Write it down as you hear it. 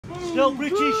Still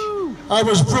British. I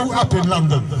was brought up in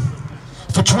London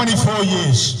for 24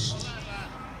 years.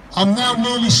 I'm now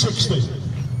nearly 60.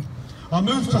 I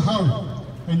moved to Hull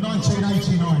in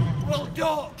 1989. Well,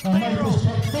 don't. I made this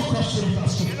book off to the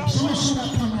bastard. So you see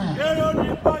that come out. Get on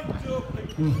your bike, Dublin.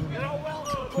 You're not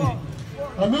welcome.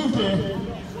 I moved here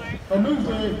in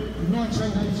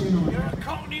 1989. You're a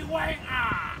cockney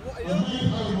wanker.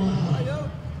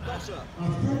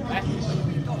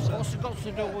 What's it got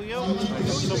to do with you? Hold on,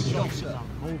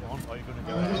 are you going to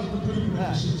go ahead?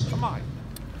 Come on.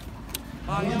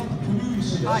 Are you?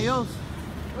 Are you?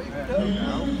 What are you doing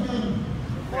now?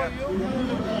 What are you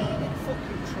doing?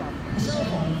 Fucking tramp.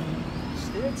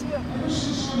 Stay here.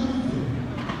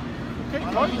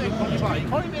 Okay,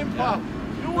 point him, pal.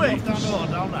 You wait.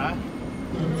 Down there.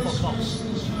 Fuck off.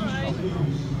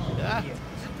 Yeah.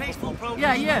 Peaceful protest.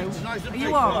 Yeah, you. Are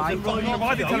you alright? Are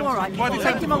you alright?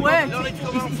 Take him away.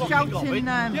 He's shouting.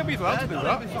 Yeah, we'd allowed to do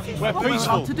that. We're We're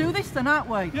peaceful. allowed to do this then, aren't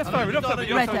we? Yes, fair enough.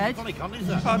 Redhead.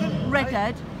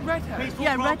 Redhead. Redhead?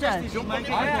 Yeah, redhead.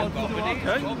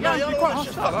 Yeah, you're quite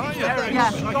hostile, aren't you?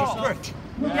 Yeah.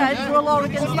 Yeah, is there a law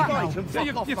against that now? Yeah,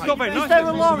 you've got very nice. Is there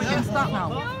a law against that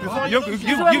now?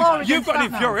 You've got an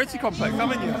inferiority complex,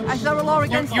 haven't you? Is there a law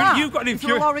against that? You've got an Is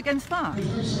there a law against that?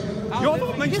 You're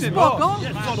not mentioning law.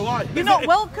 You're not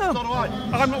welcome.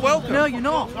 I'm not welcome. No, you're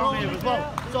not.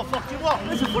 So fuck you what?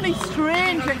 It's a funny,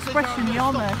 strange expression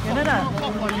you're making, isn't it?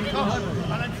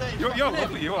 You're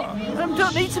lovely, you are. I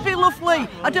don't need to be lovely.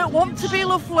 I don't want to be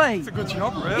lovely. It's a good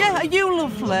job, really. Yeah, are you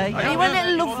lovely? Are you a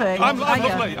little lovely? I'm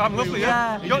lovely. I'm lovely, yeah.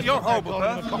 You're a horrible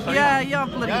person. Yeah, you're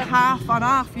bloody half and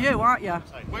half you, aren't you?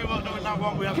 We weren't doing that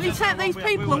one. Can you take these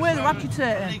people away? They're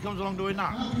agitating. He comes along doing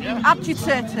that. Yeah.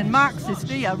 Agitating, Marxist,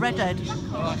 do you? Redhead.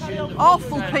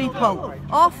 Awful people.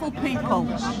 Awful people.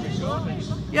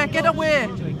 Yeah, get away.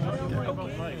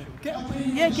 Get away.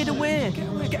 Yeah, get away. Get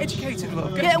away. Get educated,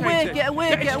 look. Get away, get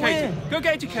away, get away. Go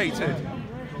get educated.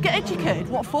 Get educated?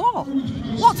 What for?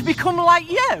 What, to become like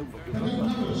you?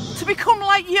 To become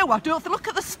like you? I don't look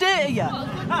at the state of you.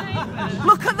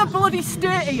 Look at the bloody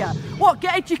state of you. What,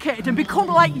 get educated and become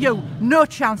like you? No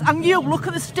chance. And you, look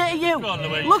at the state of you.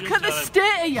 Look at the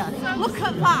state of you. Look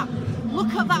at that.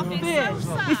 Look at that face.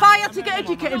 If I had to get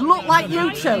educated, look like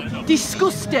you two.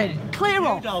 Disgusting. Clear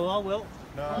off. I will.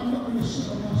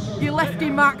 You lefty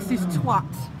Marxist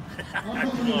twats.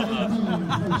 I'm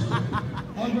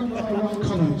going to write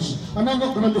comments, and I'm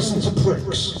not going to listen to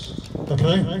pricks,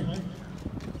 okay?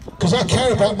 Because I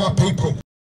care about my people.